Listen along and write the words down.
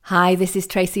Hi, this is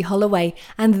Tracy Holloway,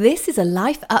 and this is a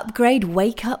Life Upgrade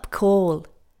Wake-Up Call.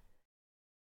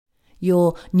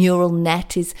 Your neural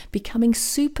net is becoming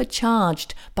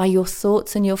supercharged by your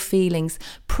thoughts and your feelings,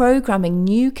 programming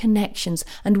new connections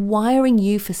and wiring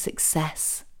you for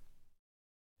success.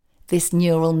 This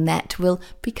neural net will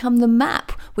become the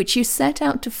map which you set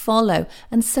out to follow,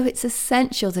 and so it's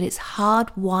essential that it's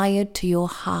hardwired to your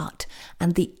heart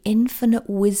and the infinite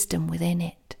wisdom within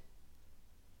it.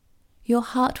 Your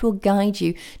heart will guide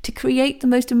you to create the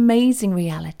most amazing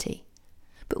reality,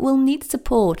 but will need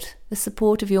support, the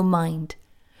support of your mind.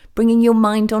 Bringing your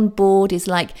mind on board is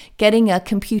like getting a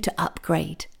computer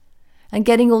upgrade and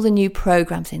getting all the new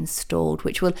programs installed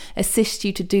which will assist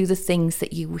you to do the things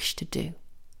that you wish to do.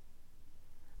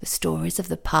 The stories of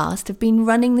the past have been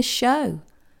running the show,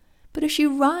 but as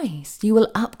you rise, you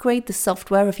will upgrade the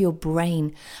software of your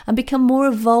brain and become more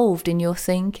evolved in your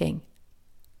thinking.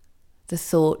 The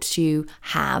thoughts you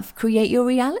have create your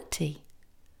reality,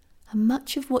 and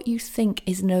much of what you think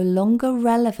is no longer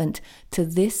relevant to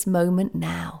this moment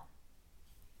now.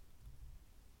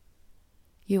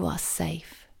 You are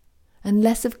safe,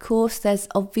 unless of course there's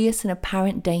obvious and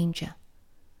apparent danger.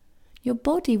 Your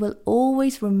body will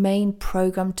always remain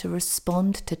programmed to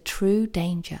respond to true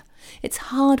danger. It's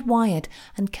hardwired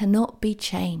and cannot be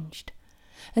changed.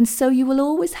 And so you will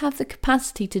always have the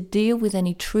capacity to deal with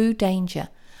any true danger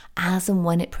as and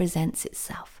when it presents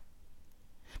itself.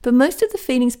 But most of the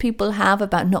feelings people have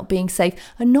about not being safe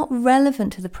are not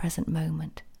relevant to the present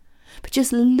moment, but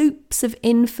just loops of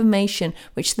information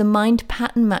which the mind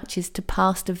pattern matches to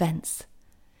past events.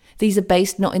 These are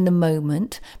based not in the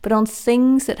moment, but on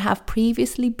things that have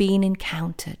previously been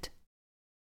encountered.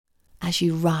 As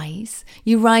you rise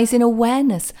in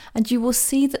awareness, and you will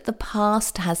see that the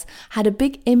past has had a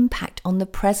big impact on the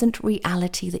present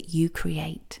reality that you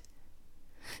create.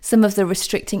 Some of the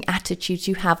restricting attitudes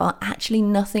you have are actually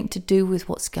nothing to do with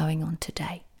what's going on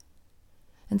today.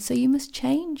 And so you must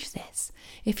change this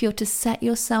if you're to set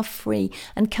yourself free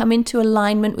and come into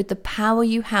alignment with the power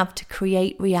you have to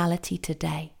create reality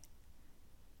today.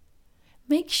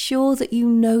 Make sure that you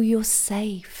know you're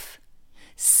safe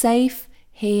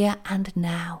here and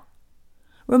now.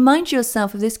 Remind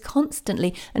yourself of this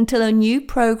constantly until a new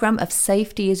program of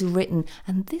safety is written,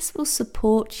 and this will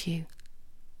support you.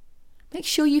 Make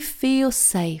sure you feel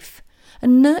safe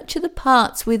and nurture the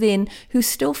parts within who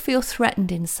still feel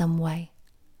threatened in some way.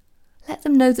 Let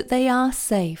them know that they are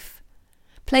safe.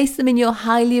 Place them in your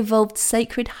highly evolved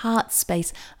sacred heart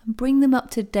space and bring them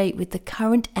up to date with the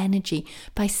current energy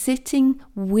by sitting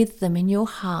with them in your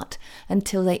heart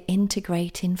until they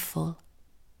integrate in full.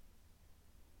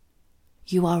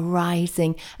 You are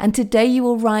rising, and today you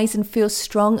will rise and feel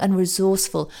strong and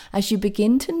resourceful as you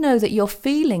begin to know that your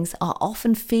feelings are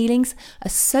often feelings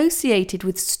associated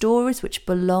with stories which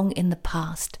belong in the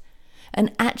past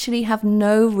and actually have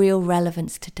no real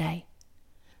relevance today.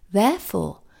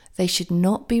 Therefore, they should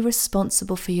not be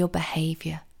responsible for your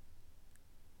behavior.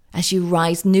 As you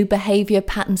rise, new behavior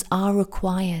patterns are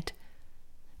required.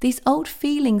 These old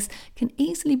feelings can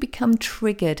easily become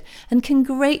triggered and can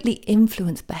greatly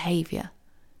influence behavior.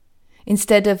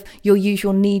 Instead of your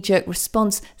usual knee-jerk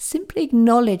response, simply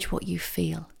acknowledge what you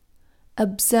feel.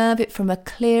 Observe it from a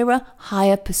clearer,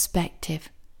 higher perspective.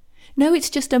 Know it's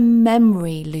just a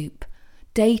memory loop,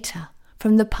 data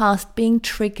from the past being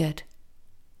triggered.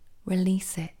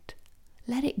 Release it.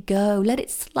 Let it go. Let it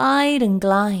slide and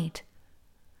glide.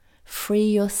 Free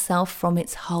yourself from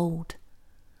its hold.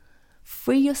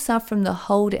 Free yourself from the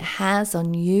hold it has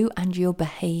on you and your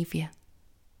behavior.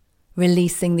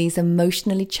 Releasing these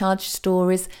emotionally charged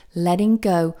stories, letting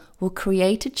go, will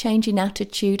create a change in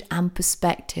attitude and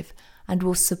perspective and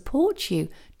will support you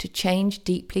to change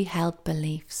deeply held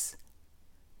beliefs.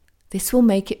 This will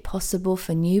make it possible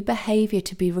for new behavior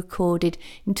to be recorded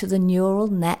into the neural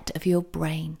net of your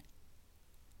brain.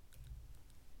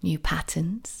 New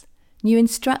patterns, new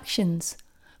instructions,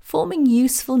 forming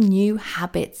useful new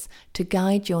habits to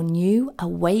guide your new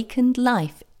awakened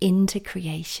life into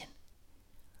creation.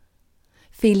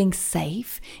 Feeling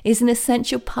safe is an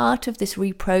essential part of this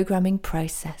reprogramming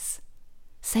process.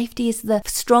 Safety is the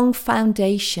strong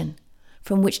foundation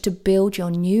from which to build your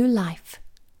new life,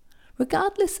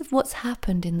 regardless of what's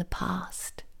happened in the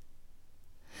past.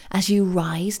 As you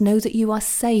rise, know that you are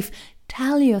safe.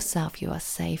 Tell yourself you are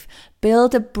safe.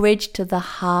 Build a bridge to the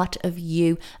heart of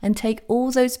you and take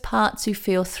all those parts who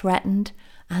feel threatened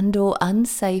and or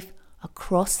unsafe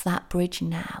across that bridge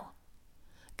now.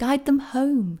 Guide them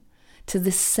home to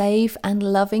the safe and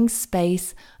loving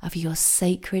space of your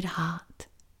sacred heart.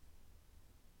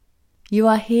 You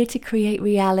are here to create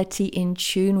reality in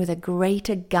tune with a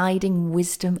greater guiding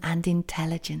wisdom and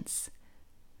intelligence.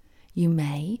 You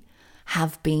may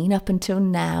have been, up until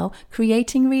now,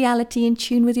 creating reality in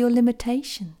tune with your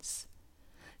limitations,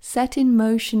 set in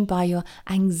motion by your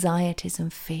anxieties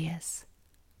and fears.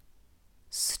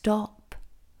 Stop.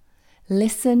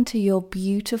 Listen to your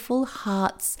beautiful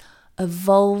heart's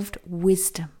evolved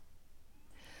wisdom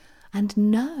and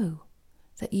know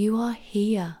that you are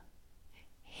here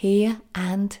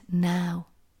and now,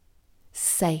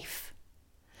 safe,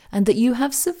 and that you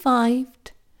have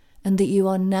survived, and that you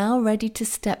are now ready to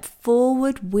step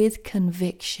forward with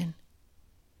conviction,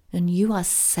 and you are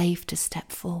safe to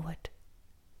step forward.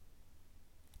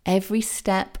 Every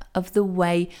step of the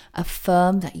way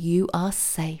affirm that you are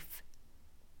safe.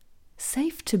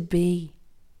 Safe to be.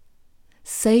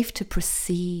 Safe to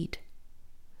proceed.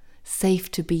 Safe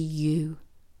to be you.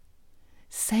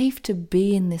 Safe to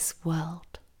be in this world.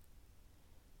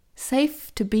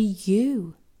 Safe to be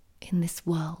you in this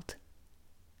world.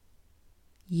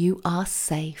 You are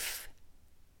safe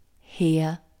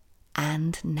here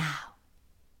and now.